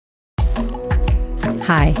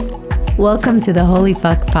Hi, welcome to the Holy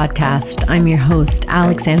Fuck podcast. I'm your host,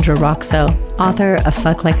 Alexandra Roxo, author of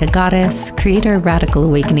Fuck Like a Goddess, creator of Radical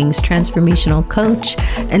Awakenings, transformational coach,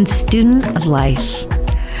 and student of life.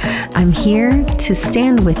 I'm here to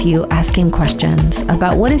stand with you asking questions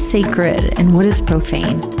about what is sacred and what is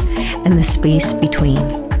profane, and the space between.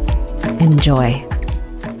 Enjoy.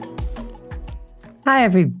 Hi,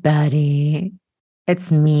 everybody.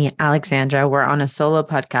 It's me, Alexandra. We're on a solo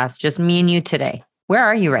podcast, just me and you today. Where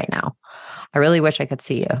are you right now? I really wish I could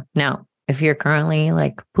see you. Now, if you're currently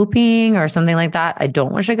like pooping or something like that, I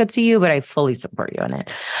don't wish I could see you, but I fully support you in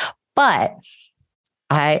it. But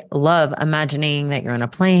I love imagining that you're on a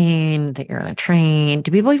plane, that you're on a train.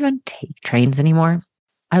 Do people even take trains anymore?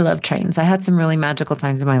 I love trains. I had some really magical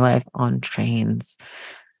times in my life on trains.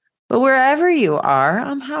 But wherever you are,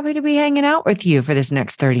 I'm happy to be hanging out with you for this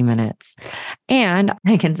next 30 minutes. And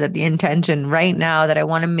I can set the intention right now that I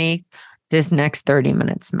want to make this next 30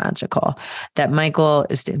 minutes magical, that my goal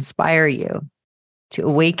is to inspire you, to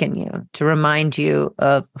awaken you, to remind you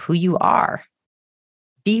of who you are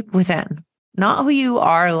deep within, not who you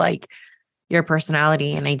are like your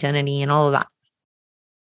personality and identity and all of that.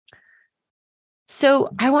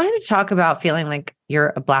 So I wanted to talk about feeling like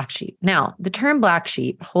you're a black sheep. Now, the term black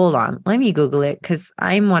sheep, hold on, let me Google it because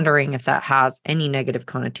I'm wondering if that has any negative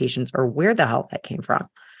connotations or where the hell that came from.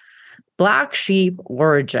 Black sheep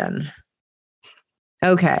origin.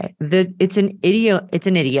 Okay, it's an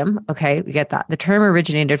idiom. Okay, we get that. The term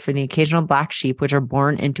originated from the occasional black sheep, which are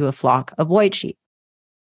born into a flock of white sheep.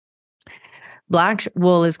 Black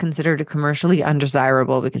wool is considered commercially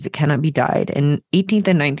undesirable because it cannot be dyed. In 18th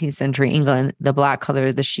and 19th century England, the black color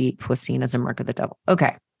of the sheep was seen as a mark of the devil.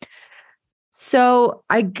 Okay. So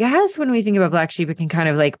I guess when we think about black sheep, it can kind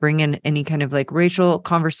of like bring in any kind of like racial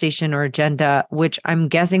conversation or agenda, which I'm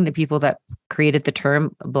guessing the people that created the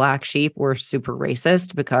term black sheep were super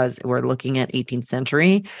racist because we're looking at 18th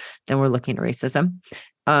century, then we're looking at racism.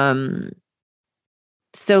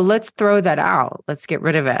 So let's throw that out. Let's get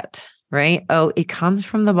rid of it, right? Oh, it comes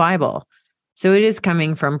from the Bible. So it is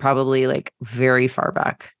coming from probably like very far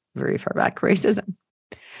back racism.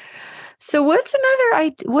 So what's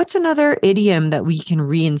another idiom that we can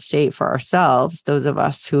reinstate for ourselves, those of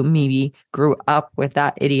us who maybe grew up with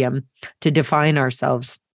that idiom, to define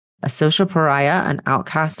ourselves? A social pariah, an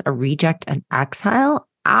outcast, a reject, an exile?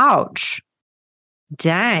 Ouch.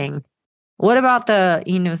 Dang. What about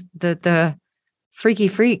the freaky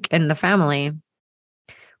freak in the family?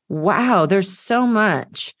 Wow, there's so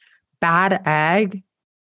much. Bad egg.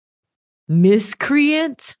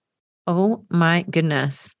 Miscreant. Oh my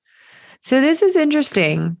goodness. So this is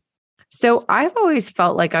interesting. So I've always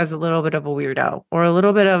felt like I was a little bit of a weirdo, or a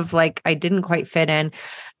little bit of like I didn't quite fit in.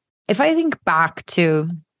 If I think back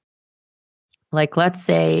to, like, let's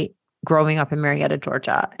say growing up in Marietta,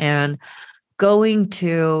 Georgia, and going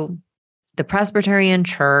to the Presbyterian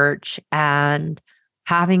church and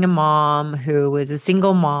having a mom who was a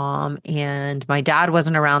single mom, and my dad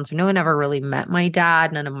wasn't around. So no one ever really met my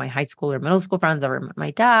dad. None of my high school or middle school friends ever met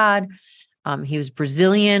my dad. He was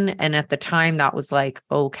Brazilian. And at the time that was like,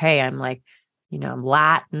 okay, I'm like, I'm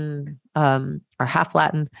Latin, or half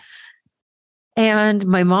Latin. And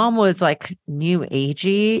my mom was like new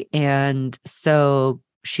agey. And so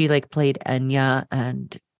she like played Enya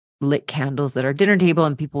and lit candles at our dinner table,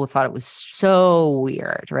 and people thought it was so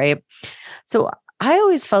weird. Right. So I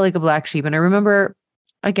always felt like a black sheep. And I remember,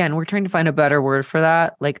 again, we're trying to find a better word for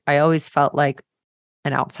that. Like I always felt like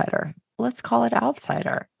an outsider. Let's call it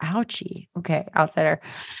outsider. Ouchie. Okay, outsider.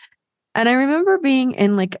 And I remember being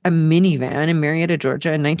in like a minivan in Marietta, Georgia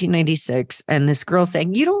in 1996, and this girl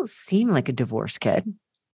saying, "You don't seem like a divorced kid."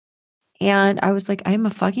 And I was like, I'm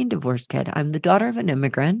a fucking divorced kid. I'm the daughter of an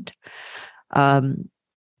immigrant.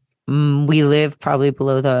 We live probably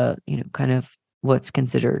below the, kind of what's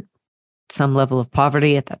considered some level of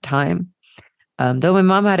poverty at that time. Though my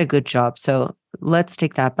mom had a good job. So let's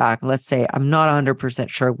take that back. Let's say I'm not 100%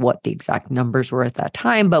 sure what the exact numbers were at that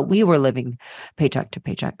time, but we were living paycheck to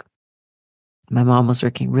paycheck. My mom was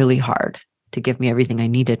working really hard to give me everything I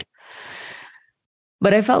needed.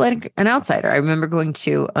 But I felt like an outsider. I remember going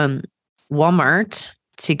to Walmart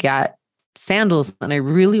to get sandals, and I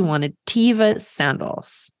really wanted Teva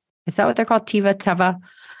sandals. Is that what they're called? Teva?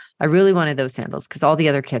 I really wanted those sandals because all the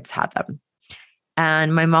other kids had them.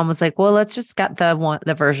 And my mom was like, well, let's just get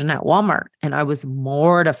the version at Walmart. And I was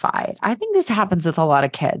mortified. I think this happens with a lot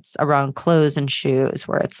of kids around clothes and shoes,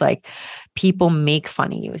 where it's like people make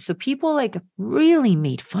fun of you. So people like really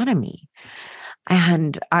made fun of me.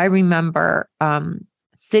 And I remember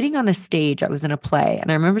sitting on the stage. I was in a play,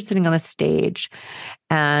 and I remember sitting on the stage,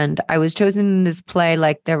 and I was chosen in this play.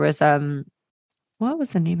 Like there was what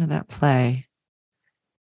was the name of that play?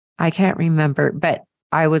 I can't remember, but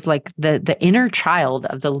I was like the inner child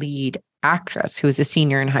of the lead actress who was a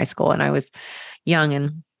senior in high school, and I was young,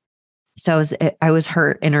 and so I was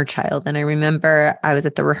her inner child. And I remember I was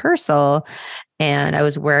at the rehearsal, and I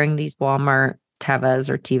was wearing these Walmart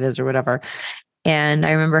Tevas or whatever. And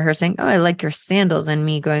I remember her saying, "Oh, I like your sandals," and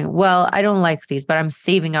me going, "Well, I don't like these, but I'm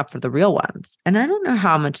saving up for the real ones." And I don't know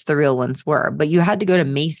how much the real ones were, but you had to go to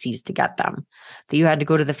Macy's to get them. That you had to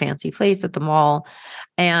go to the fancy place at the mall.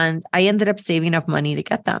 And I ended up saving enough money to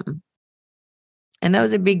get them. And that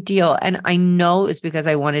was a big deal. And I know it's because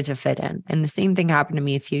I wanted to fit in. And the same thing happened to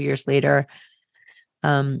me a few years later.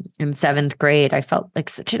 In seventh grade, I felt like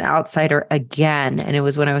such an outsider again. And it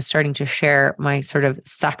was when I was starting to share my sort of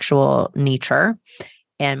sexual nature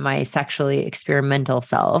and my sexually experimental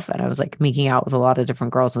self. And I was like making out with a lot of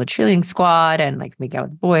different girls on the cheerleading squad and like making out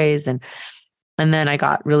with boys. And then I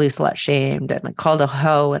got really slut shamed and like called a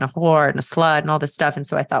hoe and a whore and a slut and all this stuff. And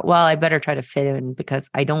so I thought, well, I better try to fit in because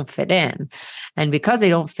I don't fit in. And because I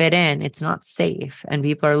don't fit in, it's not safe. And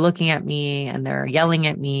people are looking at me and they're yelling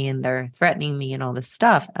at me and they're threatening me and all this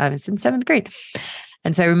stuff. I was in seventh grade.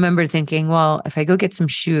 And so I remember thinking, well, if I go get some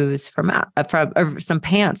shoes or some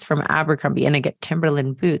pants from Abercrombie and I get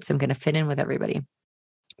Timberland boots, I'm going to fit in with everybody.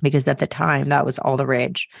 Because at the time, that was all the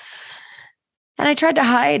rage. And I tried to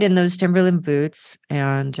hide in those Timberland boots.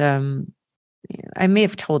 And I may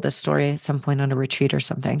have told this story at some point on a retreat or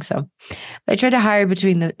something. So I tried to hide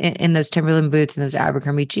in those Timberland boots and those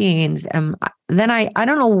Abercrombie jeans. And then I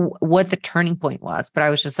don't know what the turning point was, but I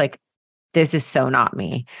was just like, this is so not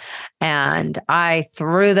me. And I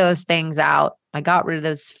threw those things out. I got rid of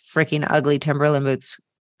those freaking ugly Timberland boots.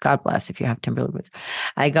 God bless if you have Timberland boots.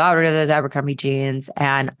 I got rid of those Abercrombie jeans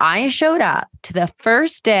and I showed up to the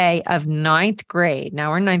first day of ninth grade. Now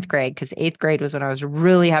we're in ninth grade because eighth grade was when I was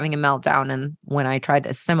really having a meltdown and when I tried to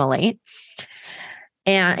assimilate.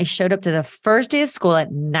 And I showed up to the first day of school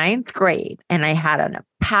at ninth grade and I had on a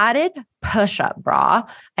padded push-up bra.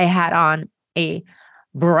 I had on a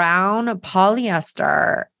brown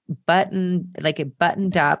polyester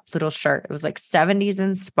buttoned up little shirt. It was like 70s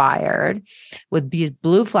inspired with these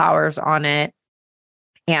blue flowers on it.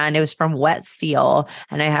 And it was from Wet Seal.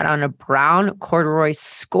 And I had on a brown corduroy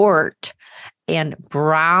skirt and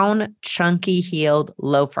brown chunky heeled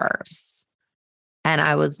loafers. And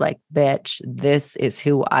I was like, bitch, this is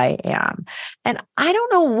who I am. And I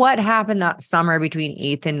don't know what happened that summer between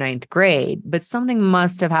eighth and ninth grade, but something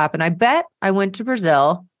must have happened. I bet I went to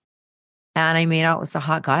Brazil and I made out with a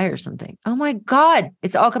hot guy or something. Oh my God.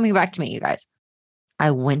 It's all coming back to me, you guys.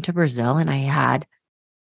 I went to Brazil and I had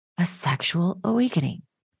a sexual awakening.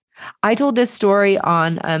 I told this story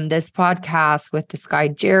on this podcast with this guy,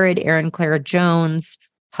 Jared, Aaron Claire Jones,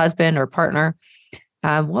 husband or partner.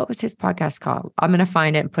 What was his podcast called? I'm going to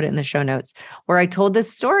find it and put it in the show notes, where I told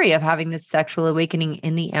this story of having this sexual awakening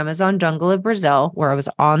in the Amazon jungle of Brazil, where I was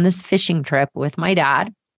on this fishing trip with my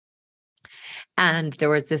dad. And there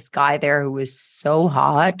was this guy there who was so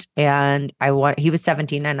hot. And he was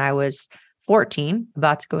 17 and I was 14,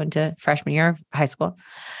 about to go into freshman year of high school.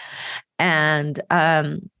 And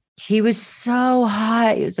he was so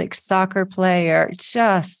hot. He was like soccer player,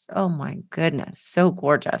 just, oh my goodness, so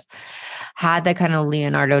gorgeous. Had that kind of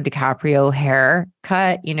Leonardo DiCaprio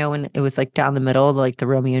haircut, when it was like down the middle, like the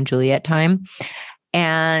Romeo and Juliet time.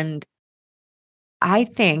 And I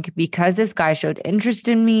think because this guy showed interest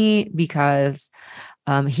in me, because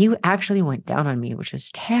he actually went down on me, which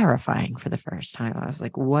was terrifying for the first time. I was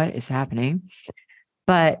like, what is happening?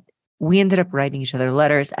 But we ended up writing each other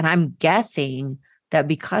letters. And I'm guessing that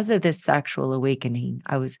because of this sexual awakening,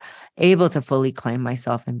 I was able to fully claim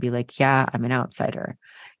myself and be like, yeah, I'm an outsider.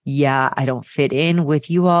 Yeah, I don't fit in with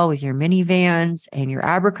you all, with your minivans and your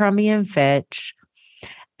Abercrombie and Fitch.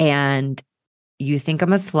 And you think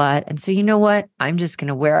I'm a slut. And so you know what? I'm just going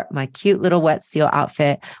to wear my cute little Wet Seal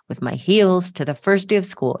outfit with my heels to the first day of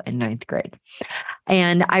school in ninth grade.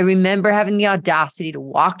 And I remember having the audacity to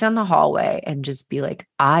walk down the hallway and just be like,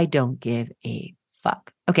 I don't give a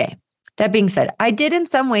fuck. Okay. That being said, I did in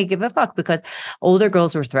some way give a fuck because older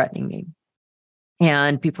girls were threatening me.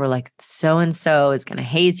 And people were like, so-and-so is going to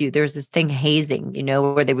haze you. There's this thing hazing,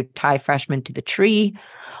 where they would tie freshmen to the tree,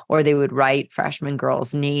 or they would write freshman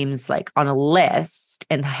girls' names like on a list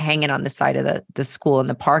and hang it on the side of the school in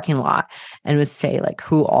the parking lot and would say like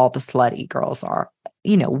who all the slutty girls are,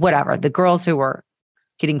 whatever. The girls who were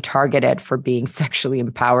getting targeted for being sexually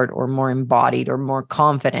empowered or more embodied or more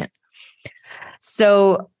confident.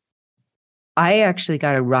 So I actually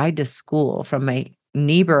got a ride to school from my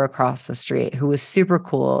neighbor across the street who was super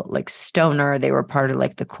cool, like stoner. They were part of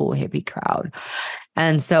like the cool hippie crowd.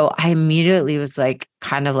 And so I immediately was like,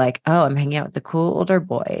 kind of like, oh, I'm hanging out with the cool older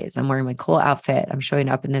boys. I'm wearing my cool outfit. I'm showing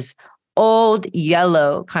up in this old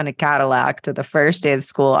yellow kind of Cadillac to the first day of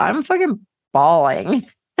school. I'm fucking bawling.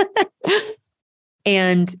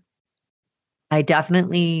 And I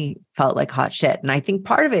definitely felt like hot shit. And I think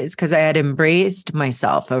part of it is because I had embraced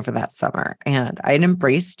myself over that summer and I had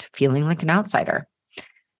embraced feeling like an outsider.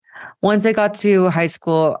 Once I got to high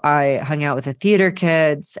school, I hung out with the theater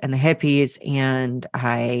kids and the hippies, and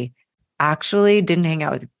I actually didn't hang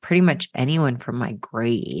out with pretty much anyone from my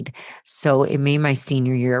grade. So it made my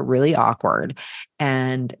senior year really awkward.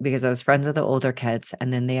 And because I was friends with the older kids,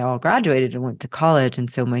 and then they all graduated and went to college. And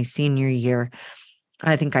so my senior year,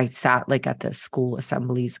 I think I sat like at the school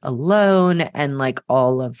assemblies alone, and like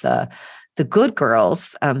all of the good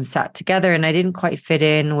girls sat together, and I didn't quite fit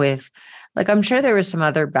in with, like, I'm sure there was some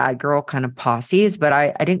other bad girl kind of posses, but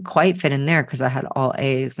I didn't quite fit in there because I had all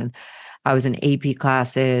A's and I was in AP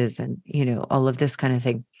classes and, you know, all of this kind of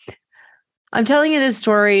thing. I'm telling you this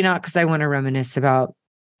story not because I want to reminisce about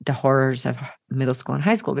the horrors of middle school and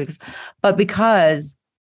high school, but because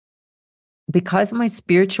of my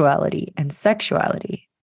spirituality and sexuality,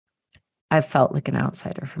 I've felt like an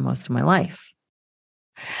outsider for most of my life.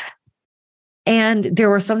 And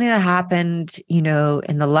there was something that happened, you know,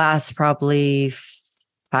 in the last probably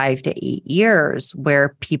 5 to 8 years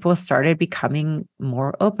where people started becoming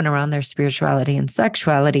more open around their spirituality and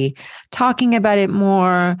sexuality, talking about it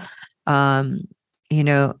more. You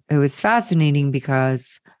know, it was fascinating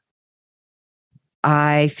because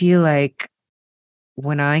I feel like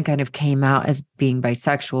when I kind of came out as being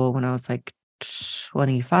bisexual when I was like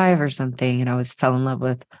 25 or something, and I fell in love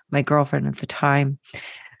with my girlfriend at the time,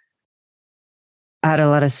 I had a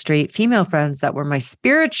lot of straight female friends that were my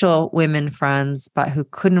spiritual women friends, but who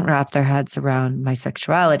couldn't wrap their heads around my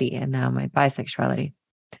sexuality and now my bisexuality.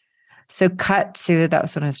 So that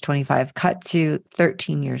was when I was 25, cut to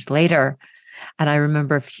 13 years later. And I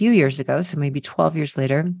remember a few years ago, so maybe 12 years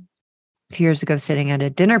later, a few years ago, sitting at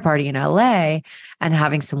a dinner party in LA and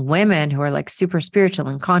having some women who are like super spiritual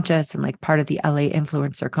and conscious and like part of the LA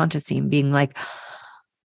influencer conscious scene being like,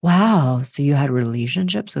 wow, so you had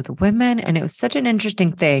relationships with women? And it was such an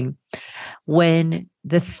interesting thing when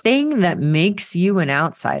the thing that makes you an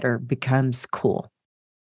outsider becomes cool.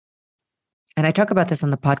 And I talk about this on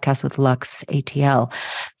the podcast with Lux ATL.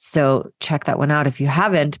 So check that one out if you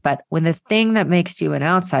haven't. But when the thing that makes you an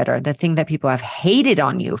outsider, the thing that people have hated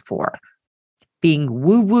on you for, being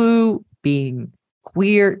woo-woo, being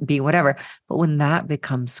queer, being whatever, but when that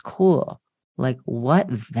becomes cool, like what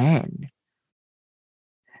then?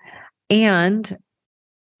 And,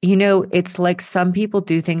 you know, it's like some people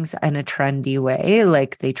do things in a trendy way,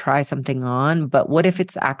 like they try something on, but what if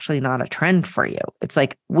it's actually not a trend for you? It's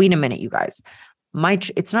like, wait a minute, you guys,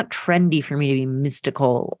 it's not trendy for me to be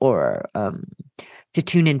mystical or to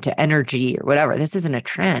tune into energy or whatever. This isn't a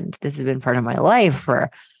trend. This has been part of my life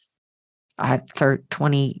for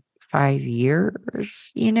 25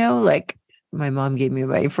 years, you know, like my mom gave me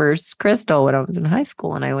my first crystal when I was in high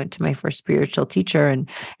school, and I went to my first spiritual teacher and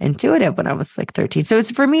intuitive when I was like 13. So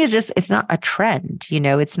it's not a trend, you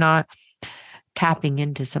know, it's not tapping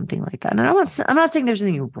into something like that. And I'm not saying there's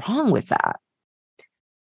anything wrong with that,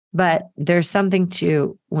 but there's something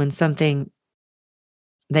to when something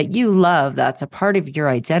that you love, that's a part of your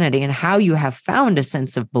identity and how you have found a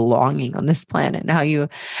sense of belonging on this planet, and how you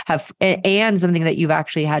have, and something that you've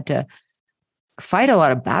actually had to fight a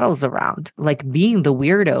lot of battles around, like being the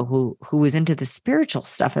weirdo who was into the spiritual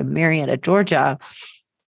stuff in Marietta, Georgia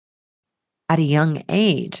at a young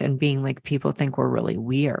age, and being like, people think we're really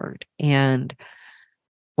weird, and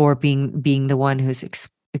or being the one who's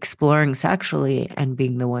exploring sexually and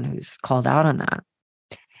being the one who's called out on that.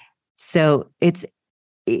 So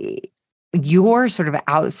you're sort of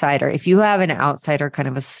outsider. If you have an outsider kind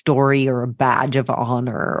of a story or a badge of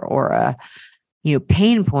honor or a, you know,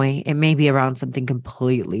 pain point, it may be around something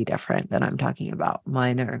completely different than I'm talking about.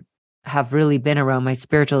 Mine have really been around my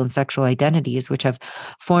spiritual and sexual identities, which have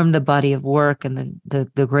formed the body of work and the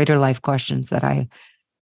greater life questions that I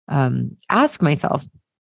ask myself.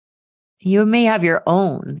 You may have your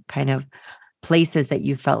own kind of places that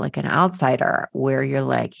you felt like an outsider where you're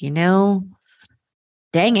like, you know,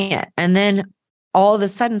 dang it. And then all of a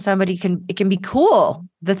sudden it can be cool.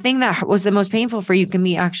 The thing that was the most painful for you can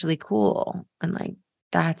be actually cool. And like,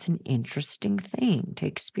 that's an interesting thing to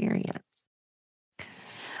experience.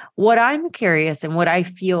 What I'm curious and what I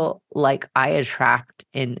feel like I attract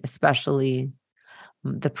in especially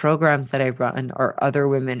the programs that I run are other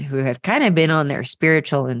women who have kind of been on their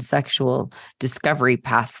spiritual and sexual discovery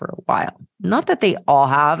path for a while. Not that they all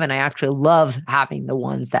have, and I actually love having the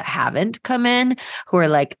ones that haven't come in who are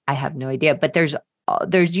like, I have no idea. But there's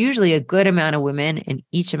usually a good amount of women in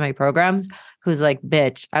each of my programs who's like,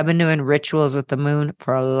 bitch, I've been doing rituals with the moon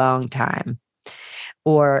for a long time.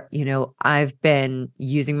 Or, I've been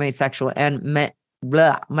using my sexual and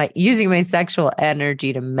using my sexual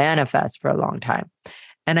energy to manifest for a long time.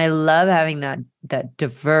 And I love having that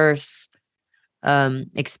diverse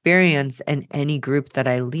experience in any group that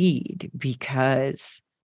I lead, because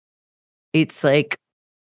it's like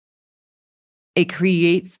it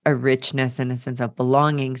creates a richness and a sense of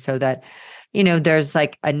belonging, so that there's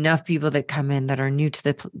like enough people that come in that are new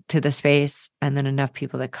to the space, and then enough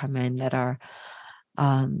people that come in that are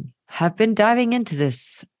have been diving into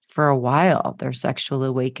this for a while, their sexual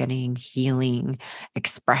awakening, healing,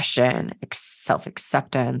 expression,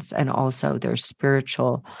 self-acceptance, and also their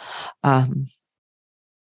spiritual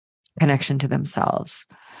connection to themselves.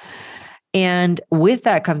 And with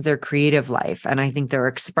that comes their creative life. And I think their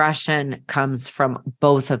expression comes from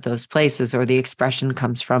both of those places, or the expression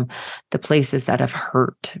comes from the places that have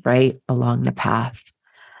hurt, right, along the path.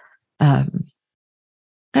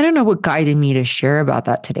 I don't know what guided me to share about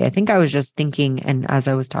that today. I think I was just thinking, and as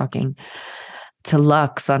I was talking to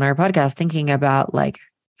Lux on our podcast, thinking about like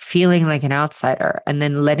feeling like an outsider, and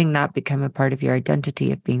then letting that become a part of your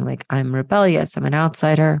identity of being like, I'm rebellious, I'm an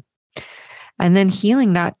outsider. And then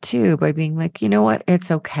healing that too by being like, you know what? It's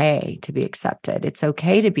okay to be accepted. It's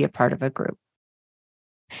okay to be a part of a group.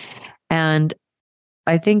 And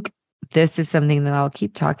I think this is something that I'll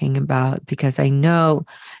keep talking about, because I know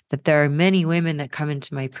that there are many women that come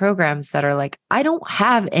into my programs that are like, I don't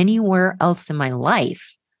have anywhere else in my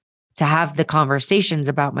life to have the conversations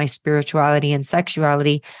about my spirituality and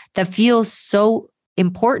sexuality that feel so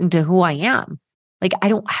important to who I am. Like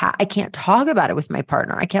I can't talk about it with my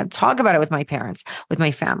partner. I can't talk about it with my parents, with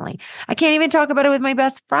my family. I can't even talk about it with my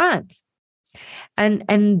best friends.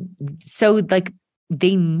 And so like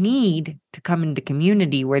they need to come into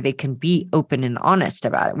community where they can be open and honest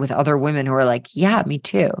about it with other women who are like, yeah, me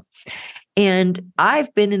too. And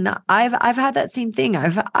I've been in that. I've had that same thing.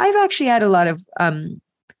 I've actually had a lot of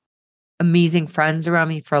amazing friends around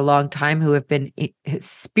me for a long time who have been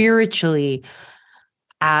spiritually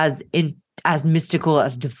as mystical,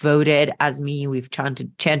 as devoted as me. We've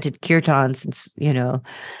chanted kirtan since,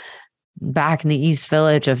 back in the East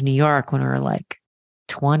Village of New York when we were like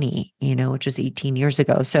 20, which was 18 years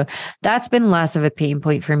ago. So that's been less of a pain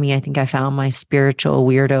point for me. I think I found my spiritual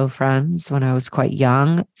weirdo friends when I was quite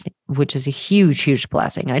young, which is a huge, huge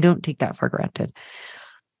blessing. I don't take that for granted.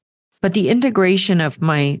 But the integration of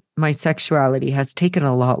my sexuality has taken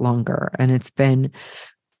a lot longer, and it's been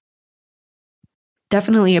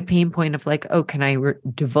definitely a pain point of like, oh, can I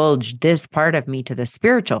divulge this part of me to the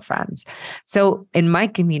spiritual friends? So in my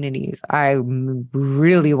communities, I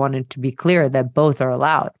really wanted to be clear that both are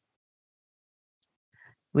allowed.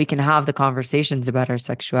 We can have the conversations about our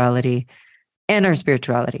sexuality and our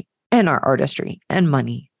spirituality and our artistry and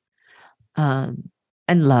money, and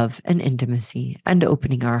love and intimacy and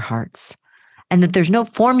opening our hearts, and that there's no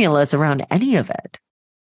formulas around any of it.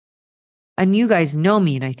 And you guys know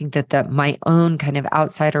me, and I think that my own kind of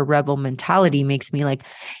outsider rebel mentality makes me like,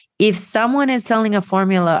 if someone is selling a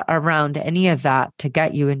formula around any of that to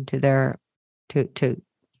get you into their, to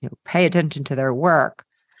pay attention to their work,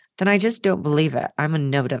 then I just don't believe it. I'm a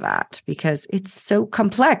no to that, because it's so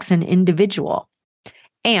complex and individual.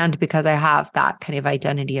 And because I have that kind of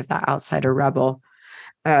identity of that outsider rebel,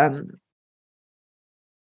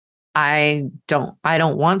 I don't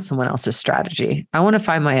want someone else's strategy. I want to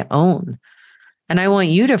find my own. And I want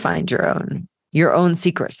you to find your own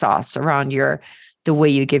secret sauce around the way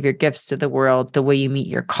you give your gifts to the world, the way you meet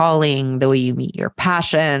your calling, the way you meet your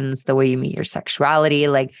passions, the way you meet your sexuality.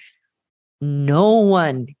 Like no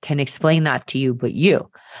one can explain that to you but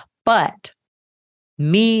you. But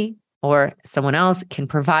me or someone else can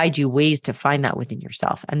provide you ways to find that within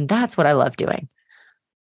yourself. And that's what I love doing,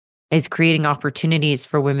 is creating opportunities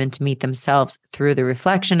for women to meet themselves through the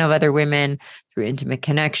reflection of other women, through intimate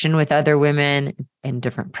connection with other women, and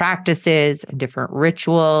different practices and different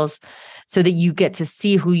rituals, so that you get to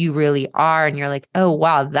see who you really are. And you're like, oh,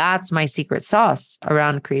 wow, that's my secret sauce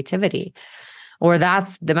around creativity. Or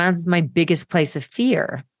that's my biggest place of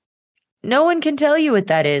fear. No one can tell you what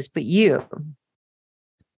that is but you.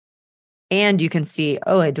 And you can see,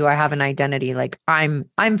 oh, do I have an identity like I'm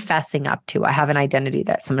fessing up to? I have an identity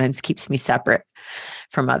that sometimes keeps me separate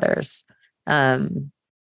from others.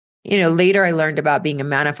 later I learned about being a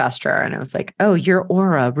manifester and I was like, oh, your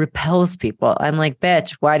aura repels people. I'm like,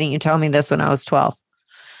 bitch, why didn't you tell me this when I was 12?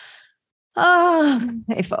 Oh,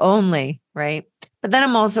 if only, right? But then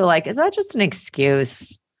I'm also like, is that just an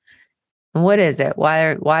excuse? What is it?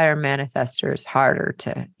 Why are manifestors harder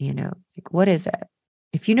to, like, what is it?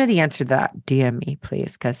 If you know the answer to that, DM me,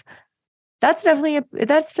 please, because that's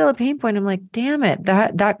still a pain point. I'm like, damn it,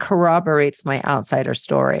 that corroborates my outsider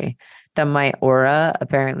story that my aura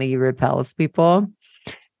apparently repels people.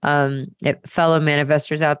 If fellow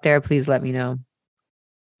manifestors out there, please let me know.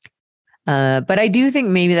 But I do think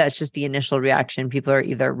maybe that's just the initial reaction. People are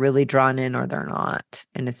either really drawn in or they're not,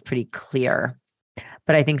 and it's pretty clear.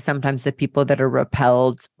 But I think sometimes the people that are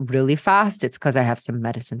repelled really fast, it's because I have some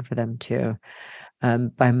medicine for them too.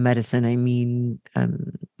 By medicine, I mean,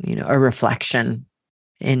 a reflection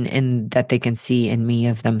in that they can see in me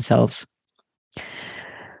of themselves.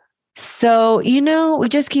 So, we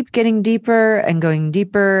just keep getting deeper and going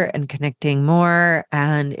deeper and connecting more.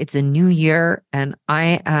 And it's a new year and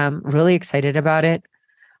I am really excited about it.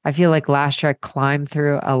 I feel like last year I climbed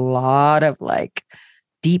through a lot of like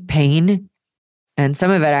deep pain. And some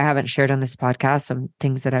of it I haven't shared on this podcast, some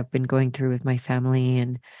things that I've been going through with my family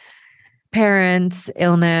and parents,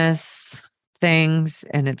 illness, things.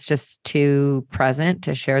 And it's just too present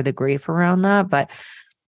to share the grief around that. But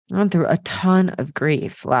I went through a ton of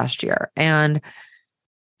grief last year. And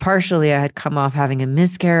partially I had come off having a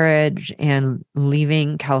miscarriage and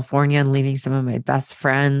leaving California and leaving some of my best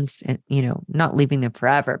friends and, not leaving them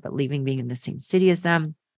forever, but being in the same city as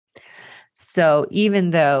them. So even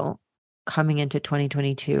though coming into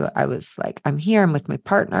 2022, I was like, I'm here, I'm with my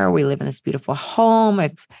partner. We live in this beautiful home.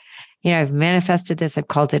 I've manifested this. I've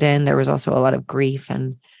called it in. There was also a lot of grief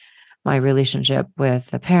and my relationship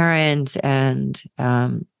with a parent and,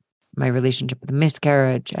 my relationship with a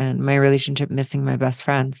miscarriage and my relationship missing my best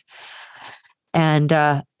friends. And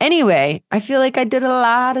anyway, I feel like I did a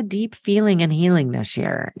lot of deep feeling and healing this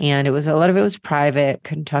year. And a lot of it was private,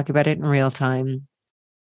 couldn't talk about it in real time.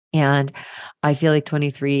 And I feel like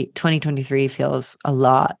 2023 feels a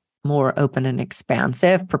lot more open and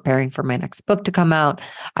expansive, preparing for my next book to come out.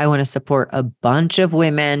 I want to support a bunch of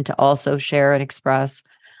women to also share and express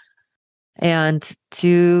and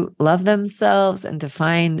to love themselves and to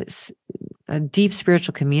find a deep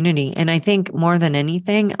spiritual community. And I think more than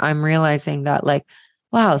anything, I'm realizing that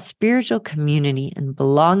wow, spiritual community and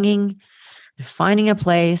belonging, finding a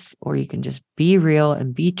place where you can just be real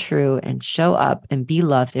and be true and show up and be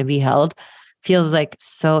loved and be held feels like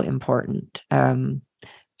so important.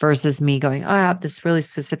 Versus me going, oh, I have this really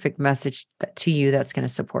specific message to you that's going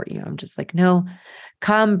to support you. I'm just like, no,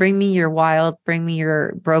 come, bring me your wild, bring me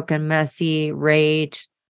your broken, messy rage,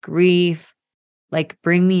 grief,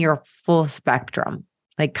 bring me your full spectrum.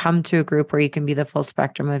 Come to a group where you can be the full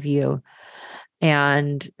spectrum of you.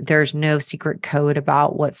 And there's no secret code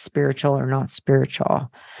about what's spiritual or not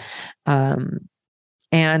spiritual. And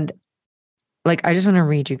I just want to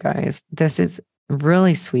read you guys. This is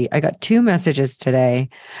really sweet. I got 2 messages today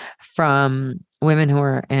from women who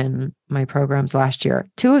were in my programs last year.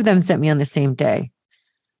 2 of them sent me on the same day.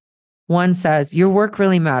 One says, your work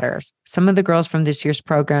really matters. Some of the girls from this year's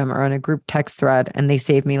program are on a group text thread and they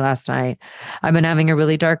saved me last night. I've been having a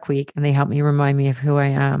really dark week and they helped me remind me of who I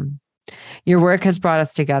am. Your work has brought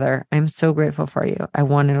us together. I'm so grateful for you. I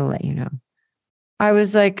wanted to let you know. I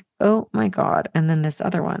was like, oh my God. And then this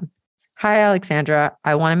other one. Hi, Alexandra.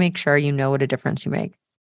 I want to make sure you know what a difference you make.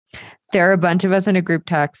 There are a bunch of us in a group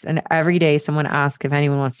text, and every day someone asks if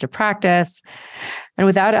anyone wants to practice. And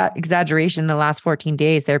without exaggeration, the last 14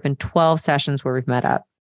 days, there have been 12 sessions where we've met up.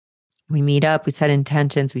 We meet up, we set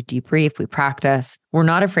intentions, we debrief, we practice. We're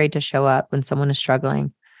not afraid to show up when someone is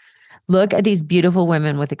struggling. Look at these beautiful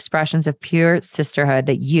women with expressions of pure sisterhood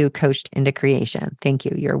that you coached into creation. Thank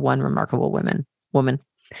you. You're one remarkable woman.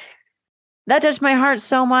 That touched my heart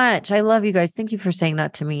so much. I love you guys. Thank you for saying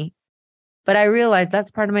that to me. But I realize that's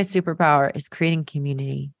part of my superpower is creating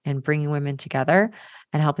community and bringing women together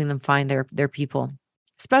and helping them find their people,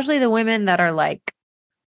 especially the women that are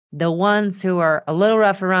the ones who are a little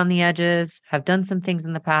rough around the edges, have done some things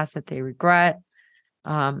in the past that they regret,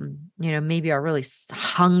 maybe are really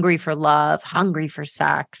hungry for love, hungry for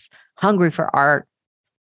sex, hungry for art,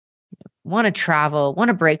 want to travel, want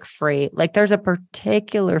to break free. There's a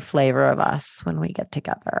particular flavor of us when we get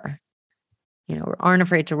together. We aren't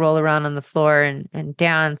afraid to roll around on the floor and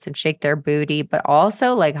dance and shake their booty, but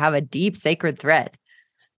also have a deep sacred thread.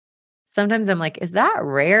 Sometimes I'm like, is that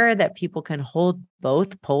rare that people can hold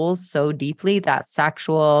both poles so deeply, that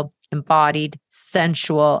sexual, embodied,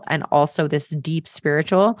 sensual, and also this deep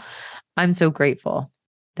spiritual? I'm so grateful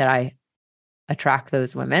that I attract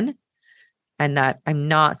those women. And that I'm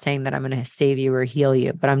not saying that I'm going to save you or heal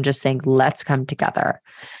you, but I'm just saying, let's come together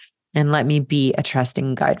and let me be a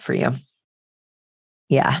trusting guide for you.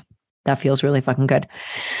 Yeah, that feels really fucking good.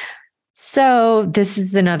 So this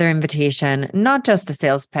is another invitation, not just a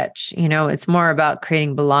sales pitch. It's more about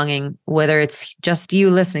creating belonging, whether it's just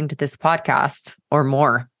you listening to this podcast or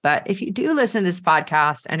more. But if you do listen to this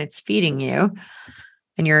podcast and it's feeding you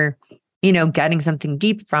and you're, getting something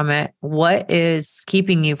deep from it, what is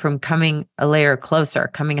keeping you from coming a layer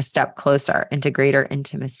closer, coming a step closer into greater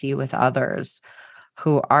intimacy with others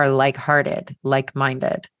who are like-hearted,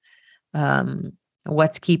 like-minded?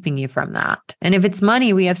 What's keeping you from that? And if it's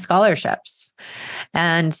money, we have scholarships.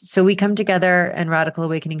 And so we come together in Radical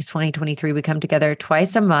Awakenings 2023. We come together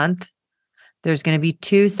twice a month. There's going to be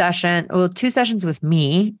two sessions with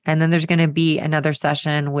me. And then there's going to be another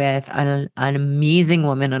session with an amazing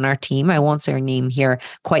woman on our team. I won't say her name here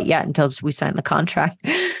quite yet until we sign the contract.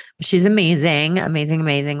 She's amazing, amazing,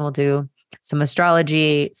 amazing. We'll do some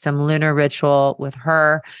astrology, some lunar ritual with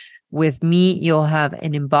her. With me, you'll have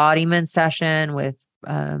an embodiment session with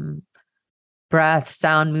breath,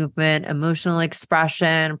 sound movement, emotional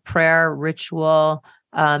expression, prayer, ritual.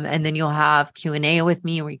 And then you'll have Q&A with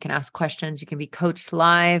me where you can ask questions. You can be coached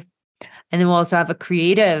live. And then we'll also have a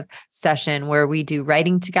creative session where we do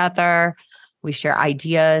writing together. We share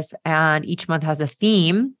ideas, and each month has a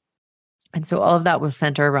theme. And so all of that will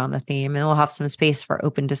center around the theme, and we'll have some space for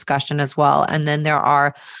open discussion as well. And then there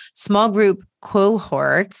are small group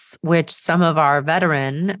cohorts, which some of our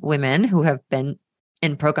veteran women who have been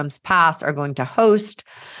in programs past are going to host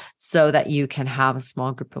so that you can have a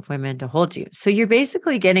small group of women to hold you. So you're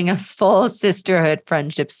basically getting a full sisterhood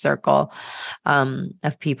friendship circle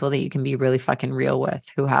of people that you can be really fucking real with,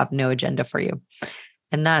 who have no agenda for you.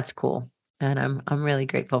 And that's cool. And I'm really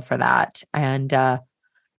grateful for that. And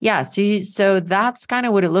so that's kind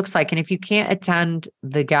of what it looks like. And if you can't attend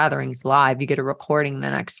the gatherings live, you get a recording the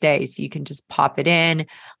next day. So you can just pop it in,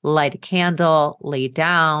 light a candle, lay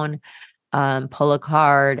down, pull a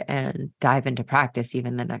card, and dive into practice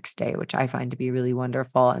even the next day, which I find to be really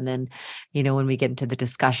wonderful. And then, when we get into the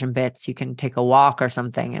discussion bits, you can take a walk or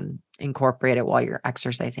something and incorporate it while you're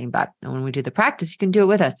exercising. But when we do the practice, you can do it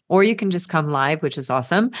with us, or you can just come live, which is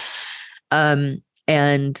awesome.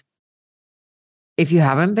 And if you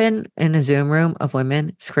haven't been in a Zoom room of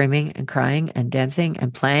women screaming and crying and dancing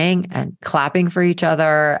and playing and clapping for each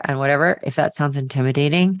other and whatever, if that sounds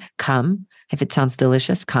intimidating, come. If it sounds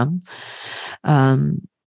delicious, come. One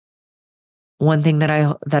thing that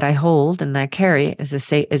I hold and that I carry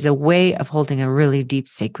is a way of holding a really deep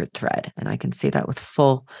sacred thread. And I can say that with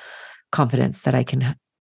full confidence that I can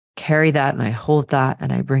carry that, and I hold that,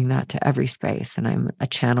 and I bring that to every space. And I'm a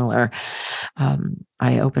channeler.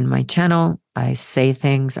 I open my channel, I say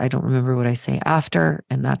things, I don't remember what I say after,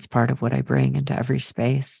 and that's part of what I bring into every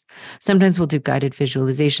space. Sometimes we'll do guided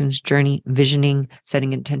visualizations, journey, visioning,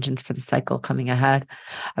 setting intentions for the cycle coming ahead.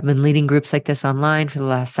 I've been leading groups like this online for the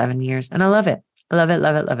last 7 years, and I love it. I love it,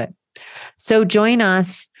 love it, love it. So join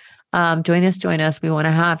us. Join us. We want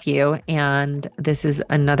to have you. And this is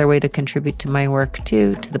another way to contribute to my work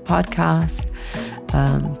too, to the podcast,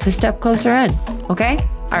 to step closer in. Okay.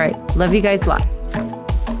 All right. Love you guys lots.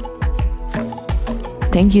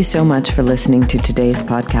 Thank you so much for listening to today's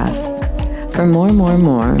podcast. For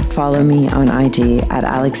more, follow me on IG at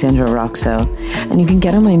Alexandra Roxo, and you can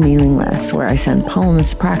get on my mailing list where I send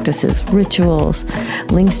poems, practices, rituals,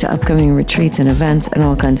 links to upcoming retreats and events, and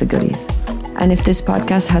all kinds of goodies. And if this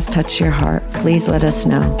podcast has touched your heart, please let us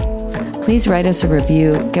know. Please write us a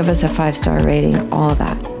review, give us a 5-star rating, all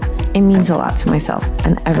that. It means a lot to myself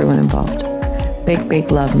and everyone involved. Big,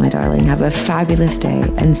 big love, my darling. Have a fabulous day,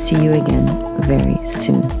 and see you again very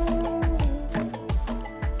soon.